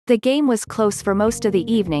The game was close for most of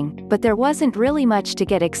the evening, but there wasn't really much to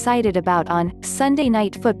get excited about on Sunday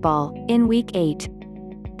Night Football in Week 8.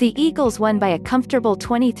 The Eagles won by a comfortable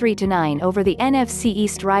 23-9 over the NFC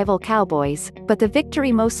East rival Cowboys, but the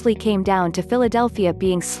victory mostly came down to Philadelphia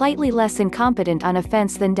being slightly less incompetent on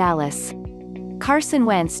offense than Dallas. Carson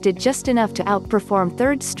Wentz did just enough to outperform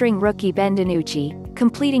third-string rookie Ben DiNucci,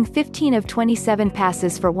 completing 15 of 27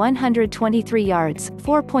 passes for 123 yards,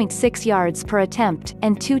 4.6 yards per attempt,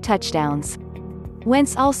 and 2 touchdowns.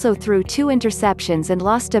 Wentz also threw 2 interceptions and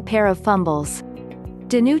lost a pair of fumbles.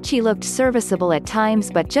 DiNucci looked serviceable at times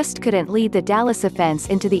but just couldn't lead the Dallas offense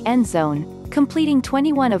into the end zone, completing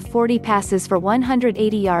 21 of 40 passes for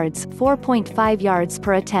 180 yards, 4.5 yards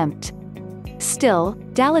per attempt. Still,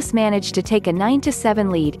 Dallas managed to take a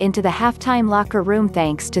 9-7 lead into the halftime locker room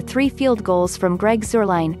thanks to 3 field goals from Greg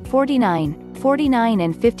Zuerlein, 49, 49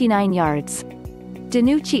 and 59 yards.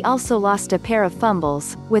 DiNucci also lost a pair of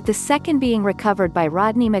fumbles, with the second being recovered by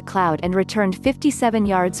Rodney McLeod and returned 57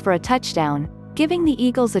 yards for a touchdown, giving the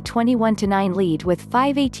Eagles a 21-9 lead with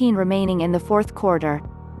 5:18 remaining in the fourth quarter.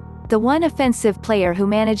 The one offensive player who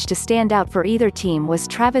managed to stand out for either team was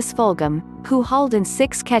Travis Fulgham, who hauled in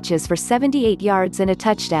 6 catches for 78 yards and a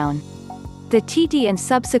touchdown. The TD and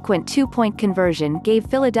subsequent 2-point conversion gave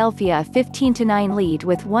Philadelphia a 15-9 lead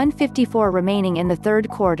with 1:54 remaining in the third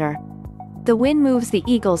quarter. The win moves the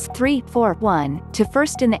Eagles 3-4-1 to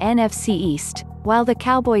first in the NFC East, while the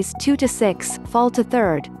Cowboys 2-6 fall to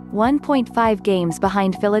third, 1.5 games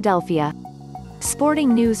behind Philadelphia.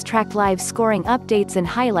 Sporting News tracked live scoring updates and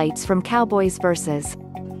highlights from Cowboys vs.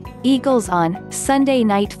 Eagles on Sunday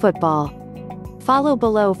Night Football. Follow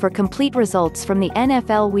below for complete results from the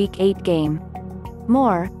NFL Week 8 game.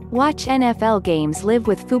 Watch NFL games live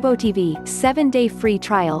with fuboTV 7-day free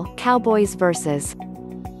trial. Cowboys vs.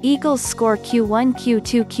 Eagles score Q1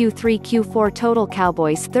 Q2 Q3 Q4 total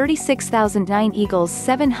Cowboys 36,009 Eagles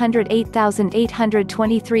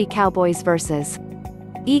 708,823 Cowboys vs.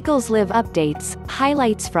 Eagles live updates,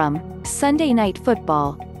 highlights from Sunday Night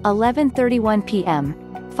Football, 11:31 p.m.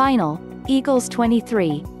 Final, Eagles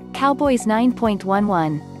 23, Cowboys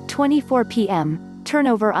 9.11, 24 p.m.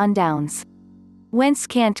 Turnover on downs. Wentz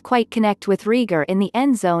can't quite connect with Reagor in the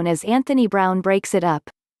end zone as Anthony Brown breaks it up.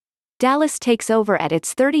 Dallas takes over at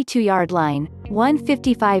its 32-yard line,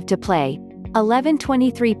 1:55 to play,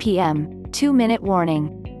 11:23 p.m., 2-minute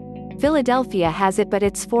warning. Philadelphia has it but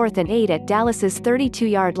it's 4th and 8 at Dallas's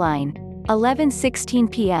 32-yard line, 11:16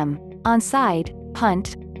 p.m., onside,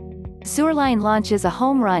 punt. Zuerlein launches a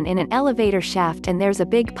home run in an elevator shaft and there's a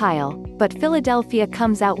big pile, but Philadelphia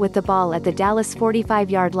comes out with the ball at the Dallas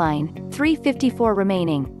 45-yard line, 3:54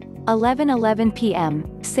 remaining, 11:11 p.m.,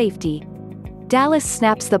 safety. Dallas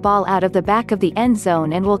snaps the ball out of the back of the end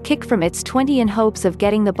zone and will kick from its 20 in hopes of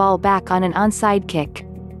getting the ball back on an onside kick.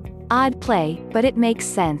 Odd play, but it makes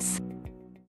sense.